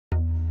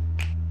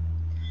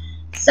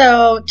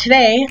So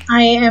today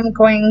I am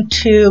going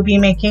to be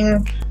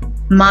making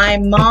my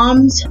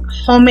mom's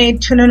homemade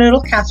tuna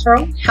noodle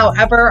casserole.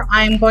 However,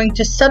 I'm going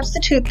to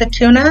substitute the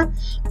tuna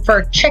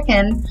for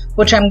chicken,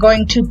 which I'm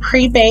going to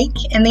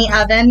pre-bake in the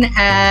oven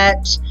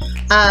at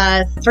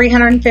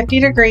 350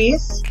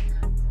 degrees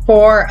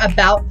for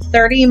about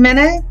 30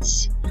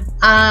 minutes.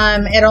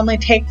 It only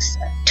takes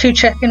 2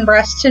 chicken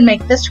breasts to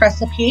make this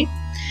recipe.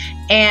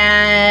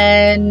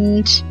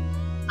 And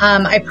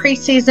I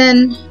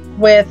pre-season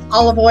with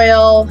olive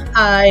oil,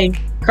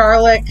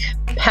 garlic,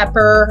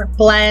 pepper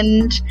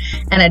blend,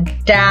 and a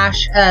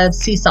dash of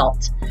sea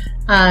salt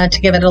to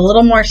give it a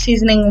little more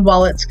seasoning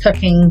while it's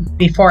cooking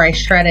before I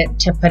shred it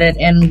to put it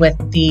in with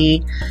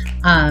the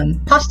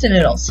pasta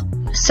noodles.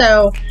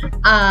 So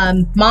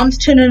mom's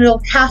tuna noodle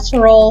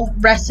casserole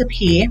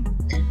recipe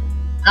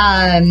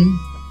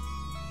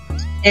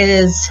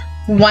is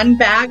 1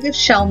 bag of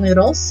shell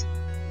noodles,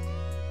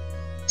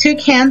 2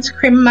 cans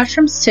cream of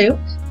mushroom soup.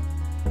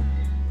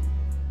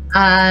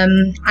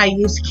 I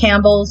use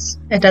Campbell's.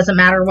 It doesn't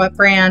matter what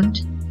brand.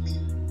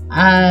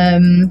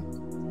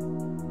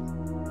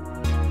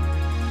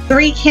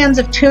 3 cans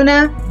of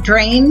tuna,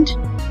 drained.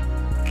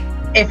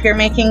 If you're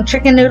making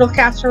chicken noodle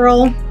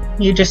casserole,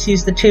 you just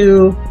use the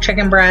 2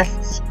 chicken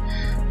breasts,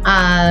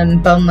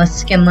 boneless,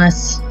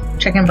 skinless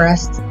chicken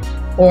breasts.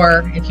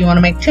 Or if you want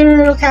to make tuna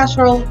noodle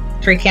casserole,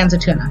 3 cans of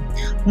tuna.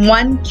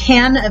 1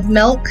 can of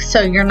milk,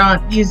 so you're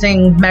not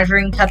using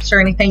measuring cups or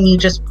anything. You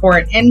just pour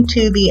it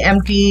into the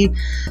empty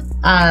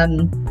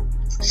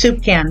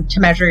soup can to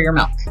measure your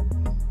milk.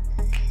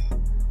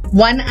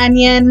 1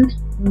 onion,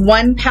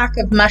 1 pack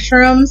of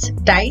mushrooms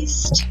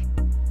diced,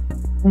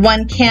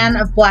 1 can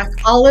of black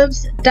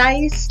olives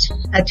diced,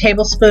 a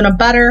tablespoon of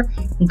butter,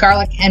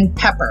 garlic, and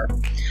pepper.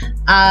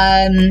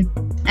 And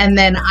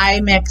then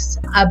I mix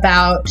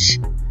about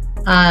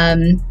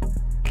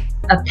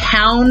a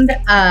pound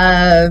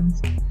of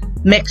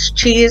mixed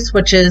cheese,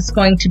 which is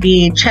going to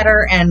be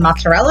cheddar and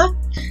mozzarella,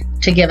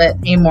 to give it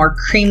a more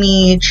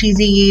creamy,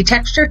 cheesy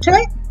texture to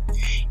it.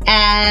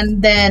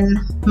 And then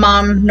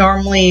mom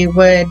normally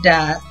would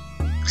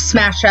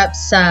smash up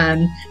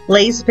some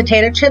Lay's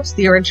potato chips,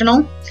 the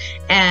original,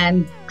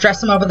 and dress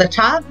them over the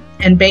top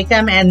and bake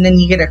them, and then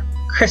you get a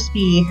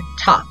crispy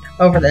top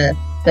over the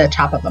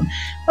top of them.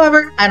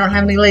 However, I don't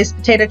have any Lay's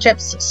potato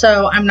chips,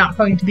 so I'm not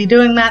going to be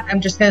doing that.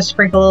 I'm just going to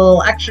sprinkle a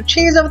little extra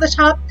cheese over the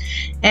top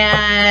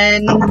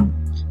and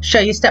show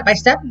you step by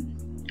step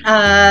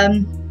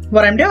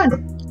what I'm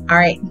doing. All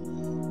right.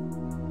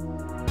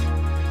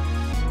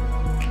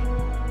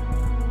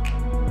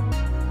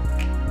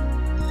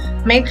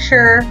 Make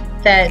sure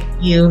that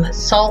you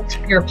salt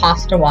your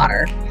pasta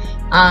water.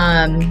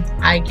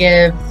 I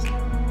give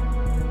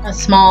a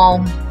small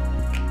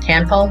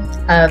handful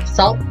of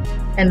salt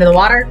into the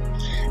water.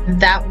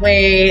 That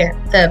way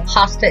the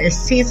pasta is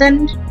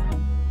seasoned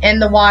in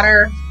the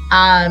water.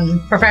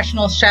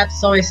 Professional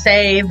chefs always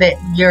say that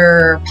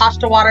your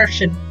pasta water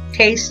should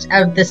taste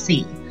of the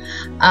sea,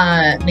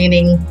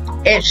 meaning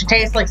it should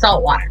taste like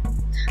salt water.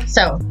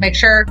 So make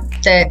sure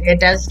that it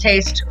does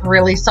taste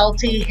really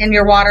salty in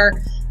your water.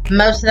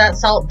 Most of that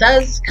salt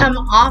does come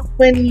off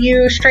when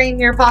you strain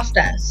your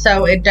pasta,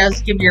 so it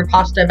does give your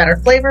pasta better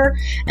flavor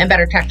and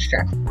better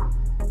texture.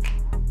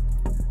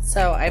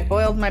 So I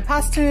boiled my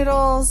pasta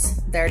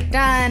noodles, they're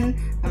done.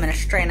 I'm gonna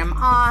strain them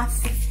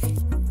off.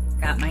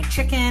 Got my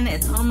chicken,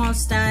 it's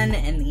almost done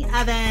in the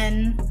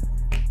oven.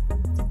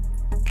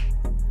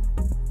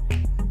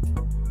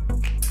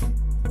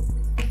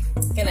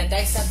 Gonna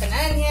dice up an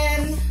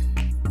onion.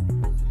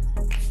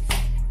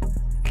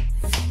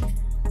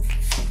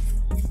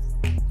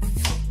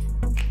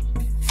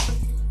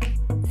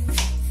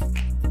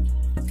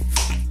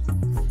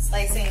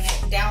 Slicing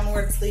it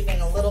downwards,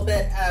 leaving a little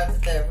bit of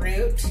the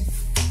root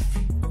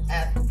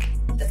at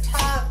the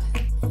top.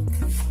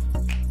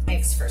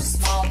 Makes for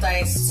small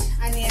diced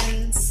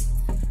onions.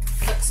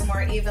 Cooks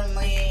more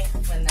evenly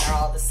when they're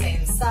all the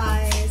same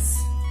size.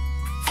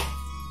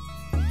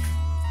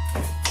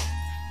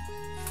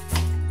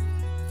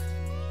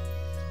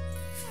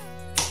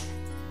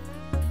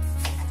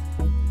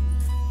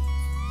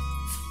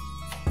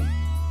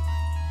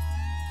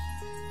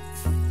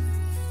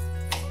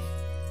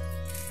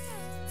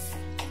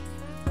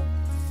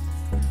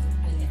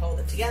 And you hold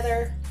it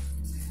together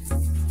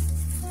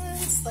and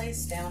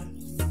slice down.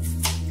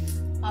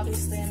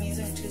 Obviously, I'm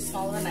using too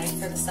small of a knife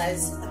for the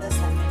size of this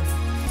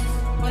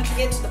onion. Once you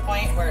get to the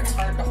point where it's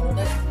hard to hold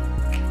it,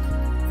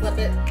 flip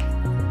it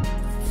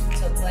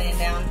so it's laying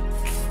down.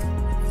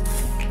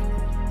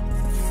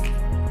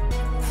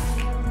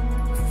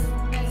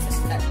 And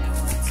just cut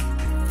downwards.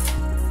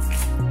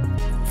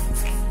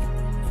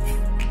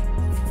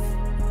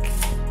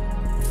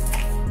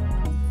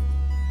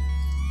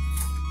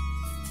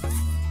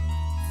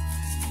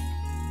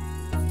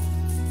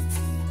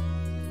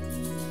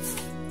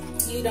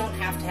 You don't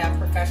have to have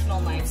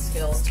professional knife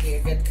skills to be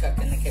a good cook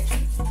in the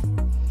kitchen.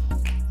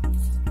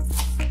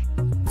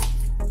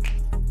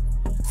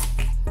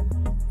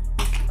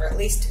 Or at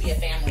least to be a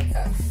family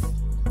cook.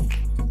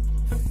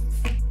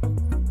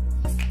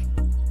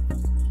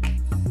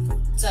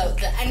 So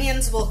the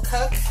onions will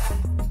cook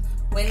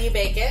when you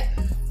bake it.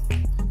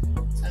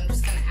 So I'm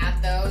just gonna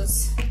add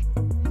those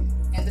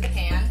into the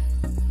pan.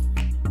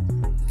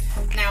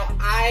 Now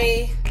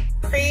I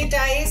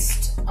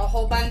pre-diced a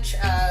whole bunch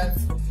of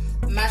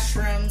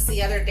mushrooms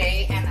the other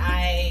day, and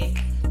I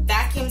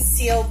vacuum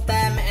sealed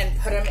them and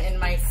put them in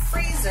my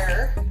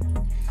freezer.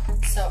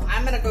 So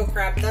I'm gonna go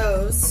grab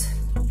those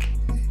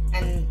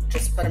and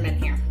just put them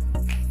in here.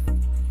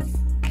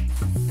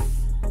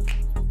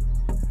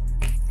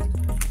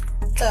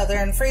 So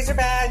they're in freezer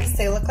bags.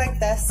 They look like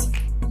this.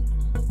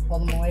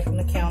 Hold them away from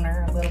the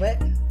counter a little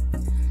bit.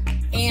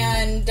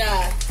 And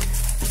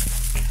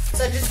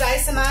so just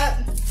dice them up,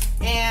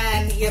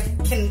 and you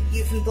can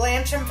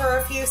blanch them for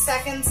a few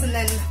seconds and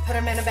then put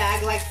them in a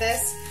bag like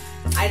this.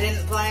 I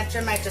didn't blanch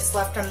them. I just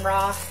left them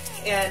raw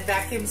and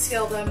vacuum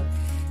sealed them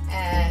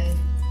and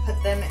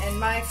put them in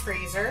my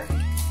freezer.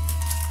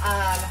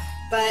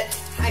 But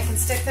I can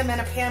stick them in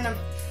a pan of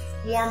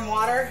warm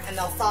water and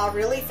they'll thaw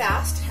really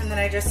fast, and then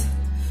I just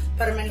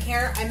put them in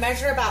here. I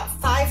measure about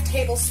 5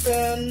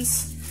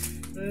 tablespoons,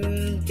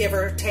 give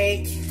or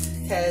take,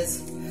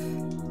 because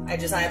I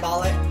just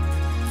eyeball it.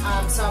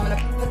 So I'm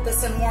gonna put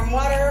this in warm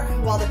water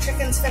while the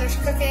chicken's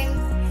finished cooking,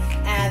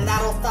 and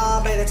that'll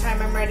thaw by the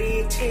time I'm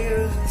ready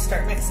to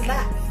start mixing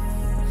that.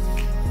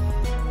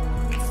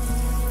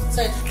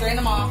 So just drain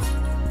them off.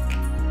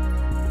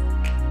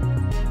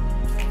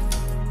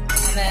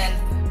 And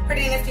then,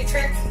 pretty nifty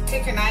trick,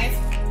 take your knife,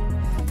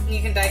 and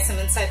you can dice them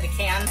inside the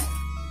can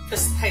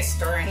just by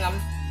stirring them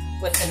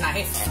with the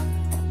knife.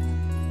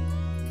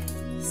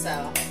 So,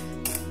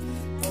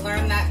 I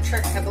learned that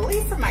trick, I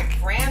believe, from my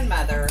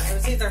grandmother. It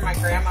was either my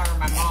grandma or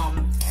my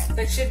mom.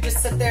 But she'd just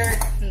sit there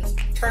and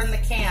turn the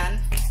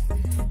can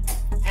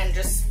and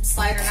just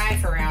slide her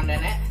knife around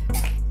in it,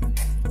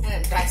 and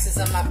it dices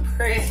them up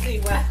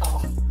pretty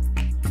well.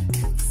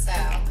 So,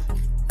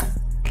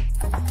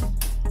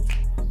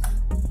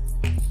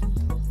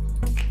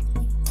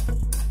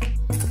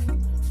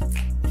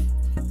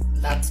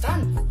 that's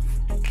done.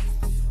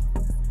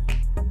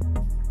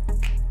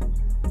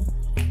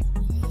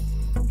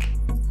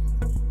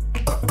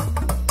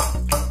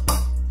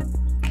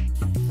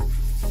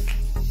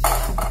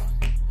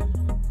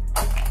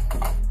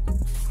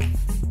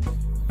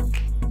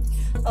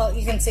 Oh,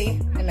 you can see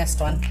I missed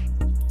one.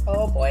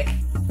 Oh boy.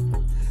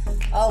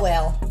 Oh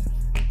well.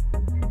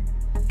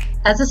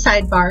 As a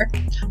sidebar,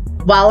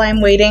 while I'm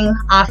waiting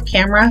off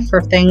camera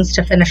for things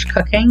to finish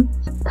cooking,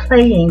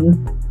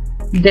 playing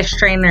dish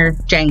drainer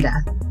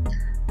Jenga,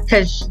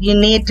 because you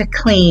need to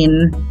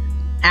clean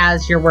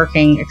as you're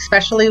working,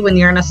 especially when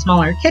you're in a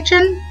smaller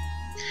kitchen.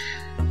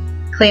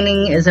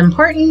 Cleaning is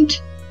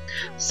important.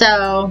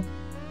 So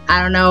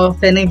I don't know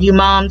if any of you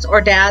moms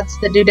or dads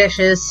that do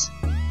dishes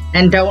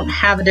and don't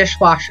have a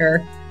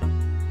dishwasher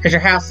because your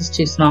house is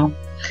too small,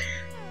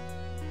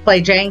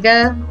 play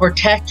Jenga or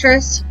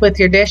Tetris with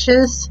your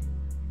dishes.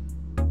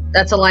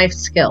 That's a life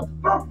skill.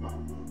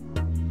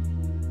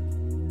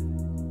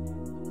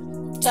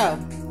 So,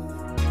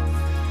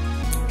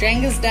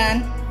 Jenga's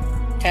done.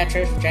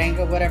 Tetris,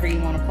 Jenga, whatever you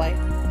want to play.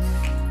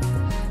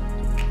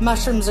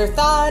 Mushrooms are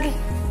thawed.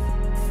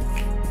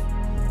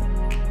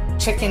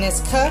 Chicken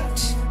is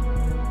cooked.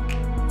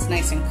 It's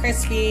nice and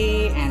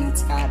crispy, and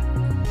it's got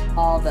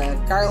all the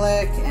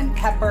garlic and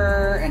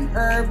pepper and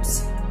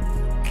herbs.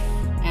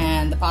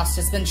 And the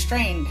pasta's been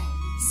strained.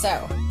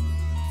 So,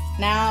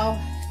 now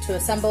to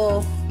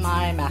assemble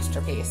my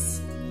masterpiece.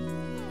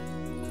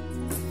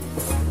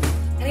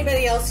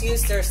 Anybody else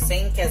use their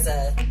sink as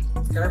a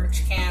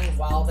garbage can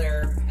while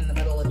they're in the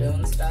middle of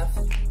doing stuff?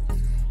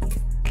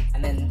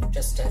 And then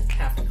just to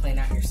have to clean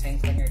out your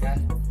sink when you're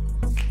done?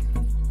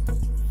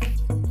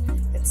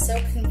 It's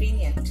so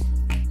convenient.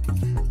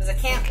 Because I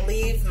can't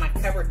leave my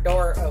cupboard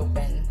door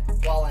open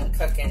while I'm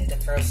cooking to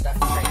throw stuff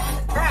straight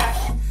in the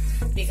trash,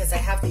 because I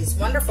have these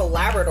wonderful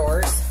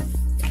Labradors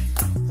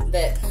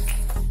that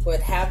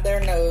would have their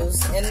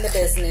nose in the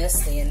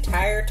business the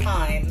entire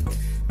time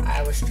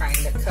I was trying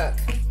to cook.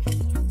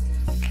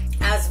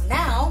 As of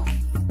now,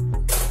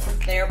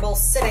 they are both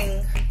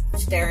sitting,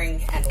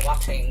 staring, and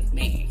watching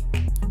me.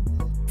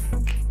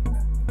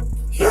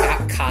 He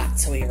got caught,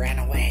 so he ran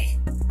away.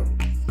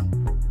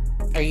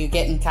 Are you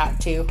getting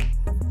caught too?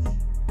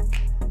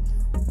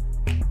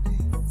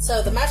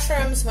 So the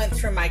mushrooms went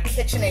through my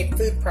KitchenAid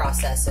food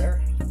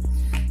processor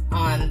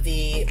on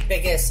the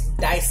biggest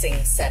dicing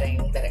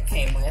setting that it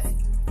came with.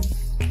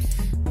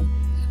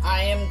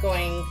 I am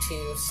going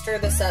to stir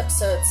this up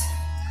so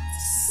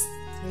it's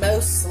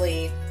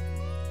mostly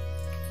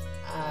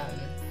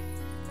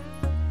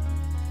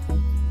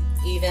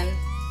even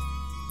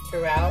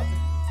throughout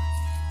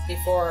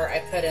before I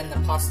put in the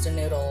pasta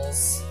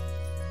noodles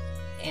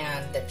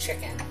and the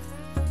chicken.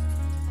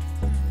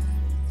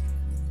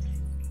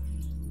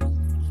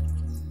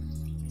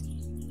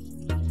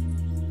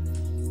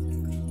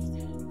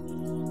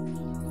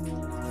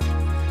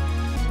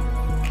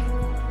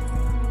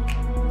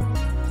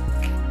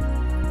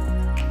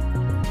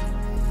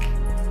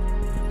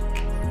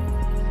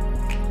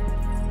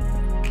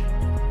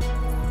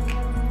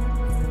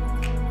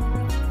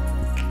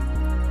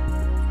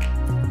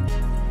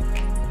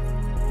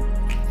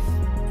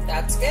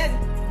 that's good.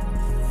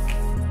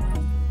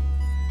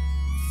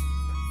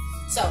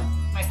 So,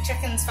 my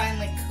chicken's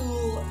finally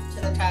cool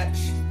to the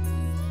touch.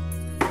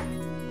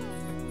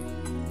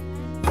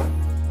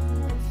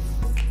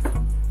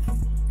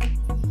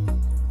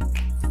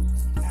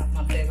 Got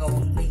my big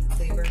old meat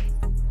cleaver.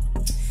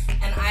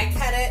 And I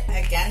cut it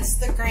against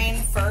the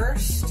grain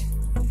first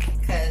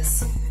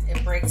because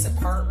it breaks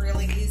apart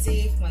really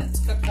easy when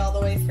it's cooked all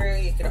the way through.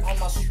 You could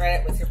almost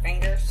shred it with your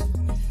fingers.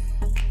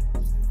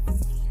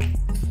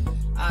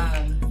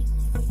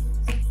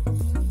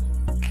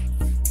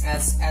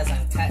 As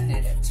I'm cutting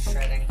it, it's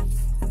shredding.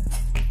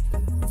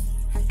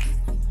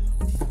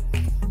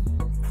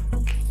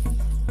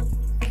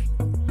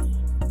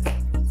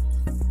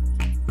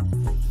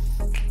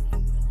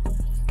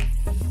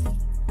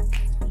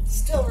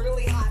 Still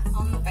really hot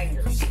on the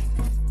fingers.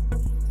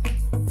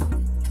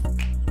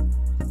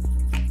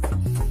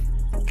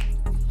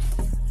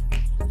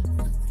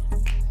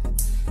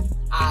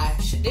 I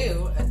should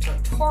do a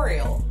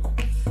tutorial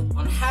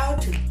on how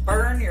to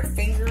burn your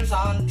fingers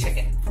on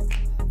chicken.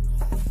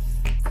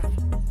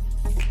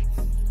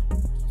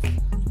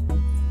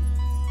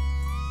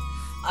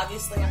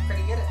 Obviously, I'm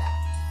pretty good at that.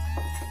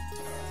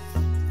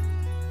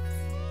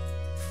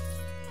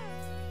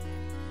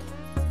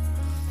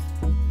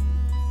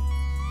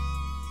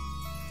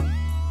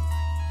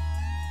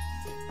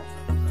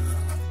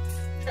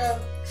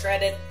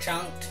 Shredded,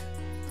 chunked,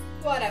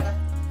 whatever.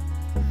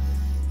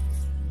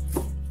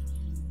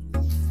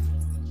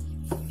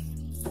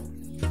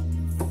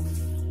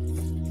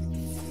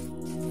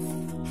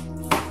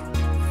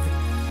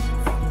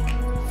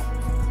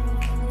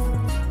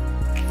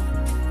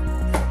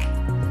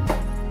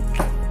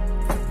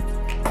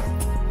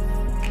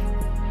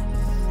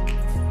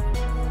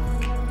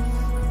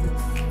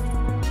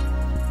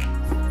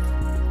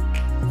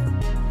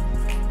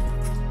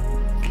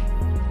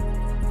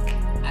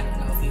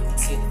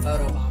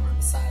 Photo bomber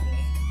beside me.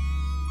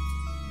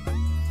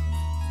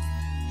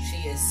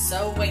 She is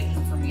so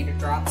waiting for me to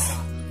drop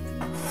some.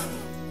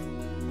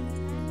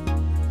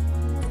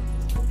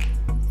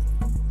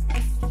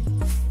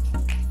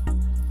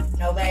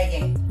 No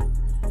begging.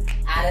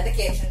 Out of the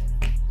kitchen.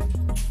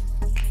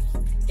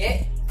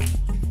 Get.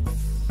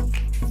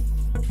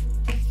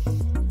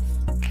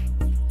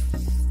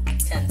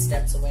 10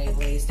 steps away,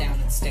 lays down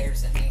and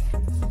stares at me.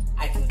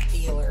 I can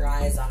feel her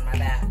eyes on my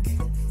back.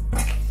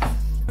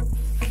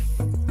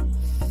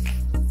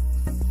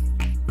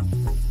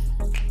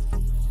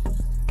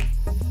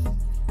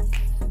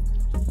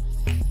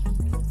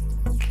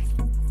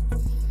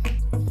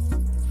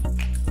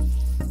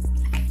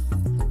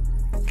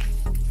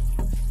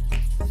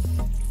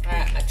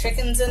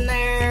 Chicken's in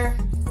there,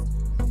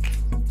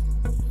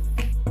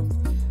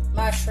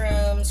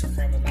 mushrooms,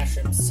 cream of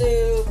mushroom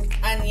soup,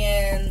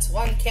 onions,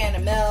 1 can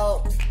of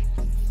milk.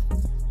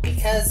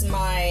 Because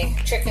my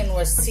chicken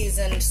was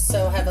seasoned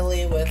so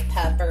heavily with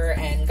pepper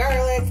and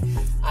garlic,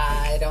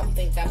 I don't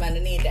think I'm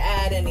gonna need to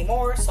add any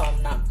more, so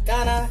I'm not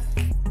gonna.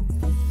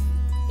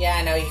 Yeah,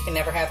 I know you can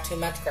never have too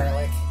much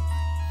garlic.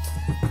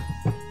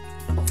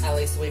 At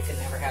least we can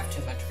never have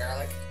too much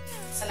garlic.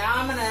 So now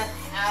I'm gonna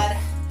add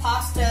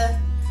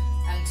pasta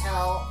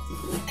until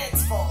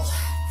it's full.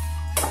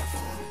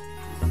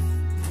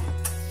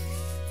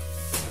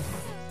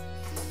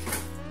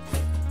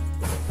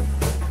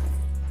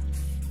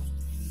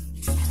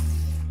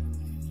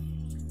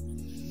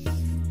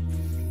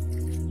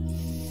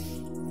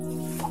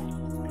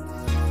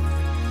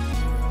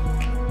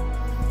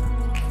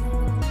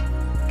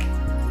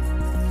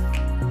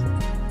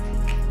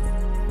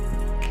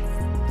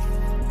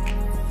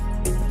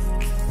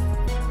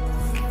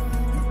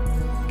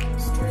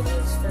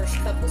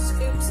 Couple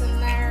scoops in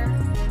there.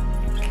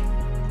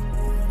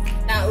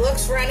 Now it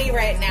looks runny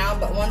right now,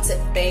 but once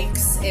it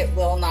bakes, it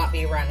will not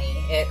be runny.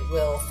 It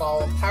will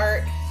fall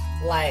apart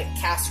like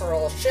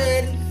casserole should,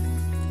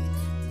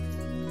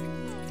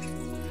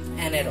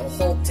 and it'll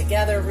hold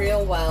together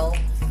real well.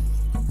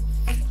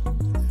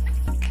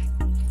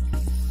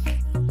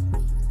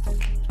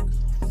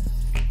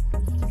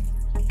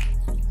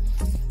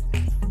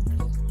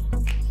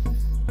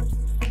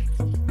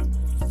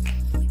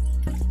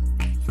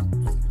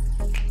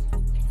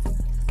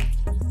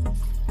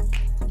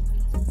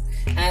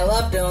 I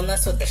love doing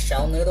this with the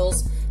shell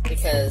noodles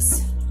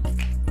because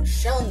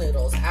shell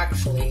noodles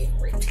actually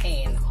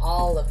retain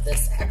all of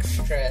this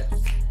extra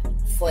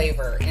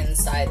flavor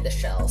inside the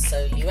shell,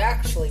 so you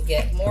actually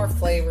get more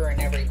flavor in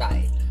every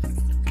bite.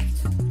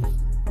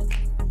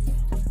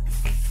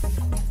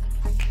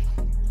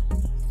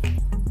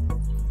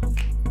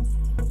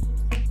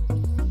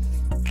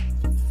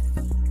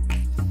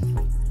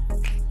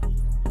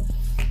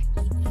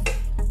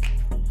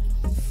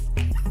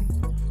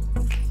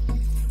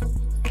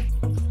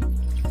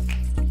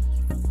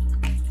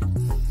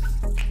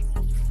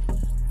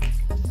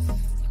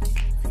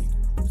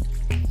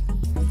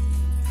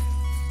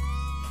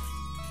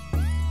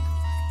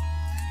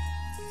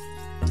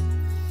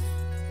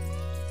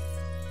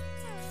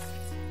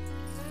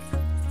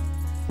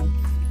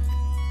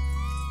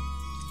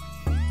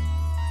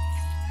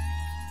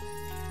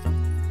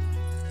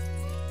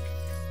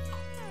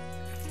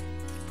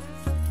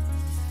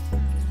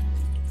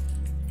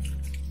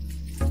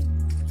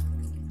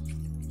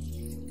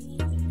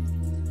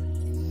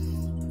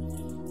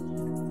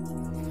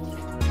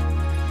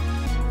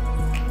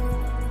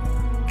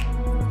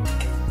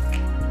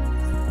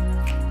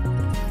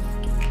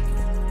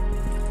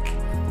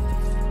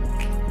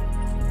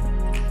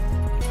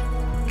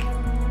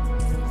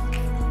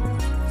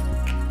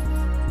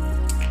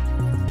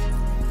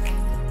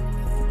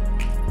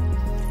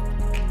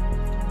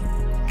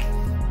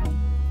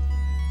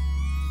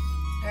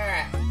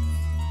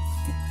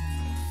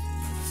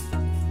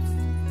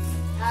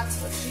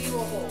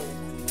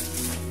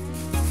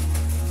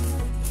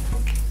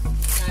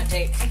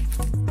 take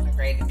my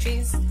grated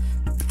cheese.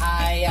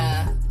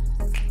 I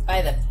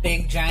buy the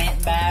big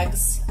giant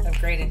bags of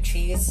grated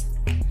cheese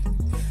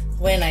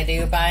when I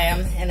do buy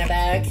them in a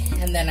bag,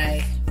 and then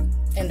I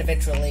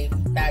individually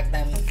bag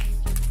them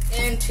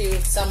into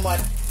somewhat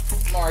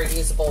more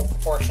usable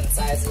portion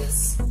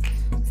sizes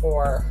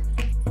for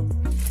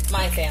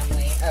my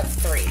family of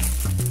 3.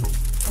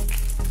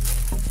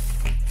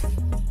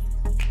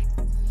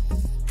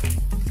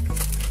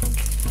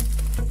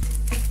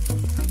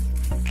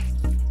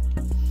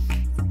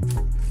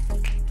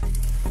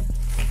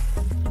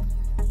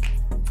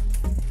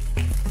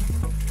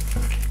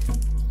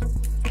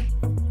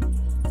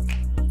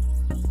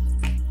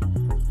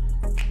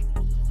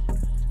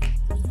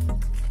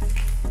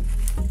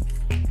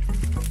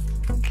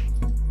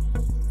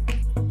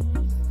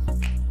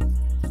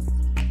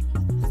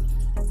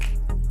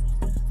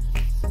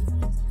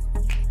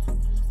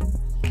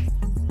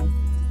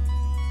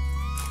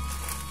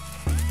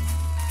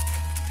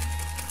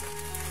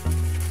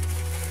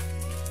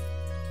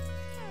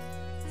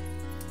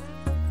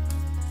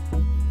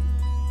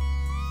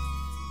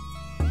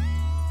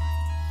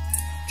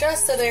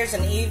 Just so there's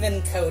an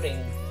even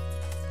coating.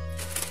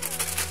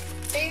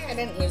 See, I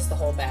didn't use the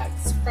whole bag.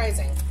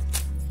 Surprising.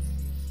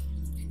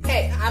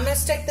 Okay, I'm going to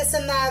stick this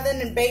in the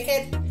oven and bake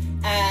it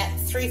at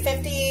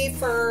 350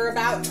 for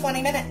about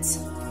 20 minutes.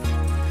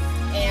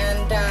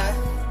 And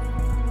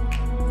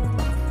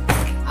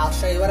I'll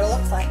show you what it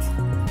looks like.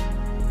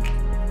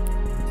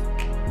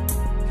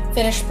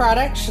 Finished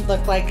product should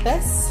look like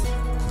this.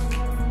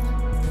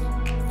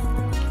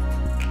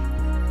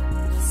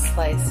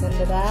 Slice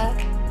into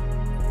that.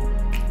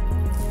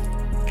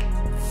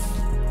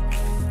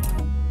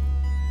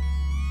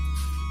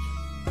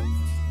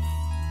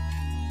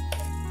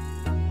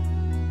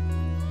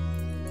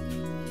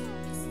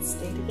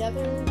 Stay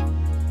together.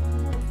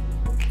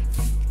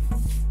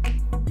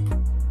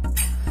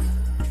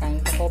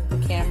 Trying to hold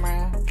the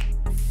camera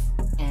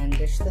and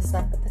dish this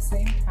up at the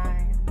same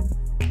time.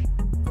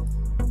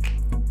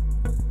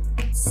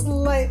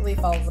 Slightly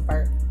falls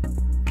apart.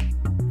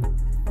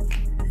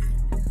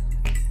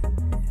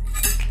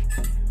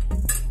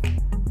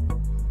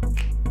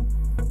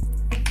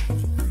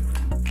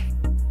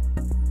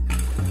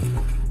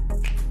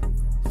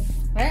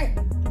 Alright,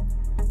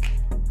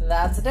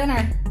 that's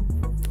dinner.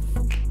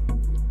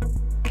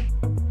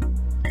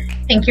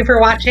 Thank you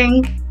for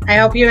watching. I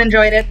hope you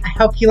enjoyed it. I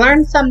hope you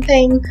learned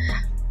something.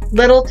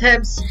 Little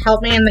tips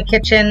help me in the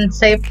kitchen,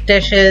 save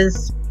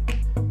dishes.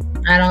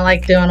 I don't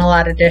like doing a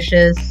lot of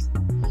dishes.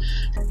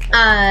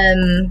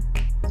 I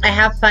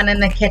have fun in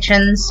the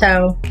kitchen,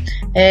 so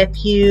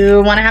if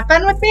you want to have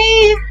fun with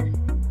me,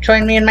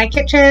 join me in my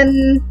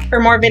kitchen for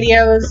more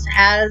videos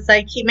as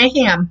I keep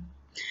making them.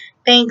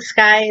 Thanks,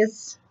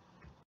 guys.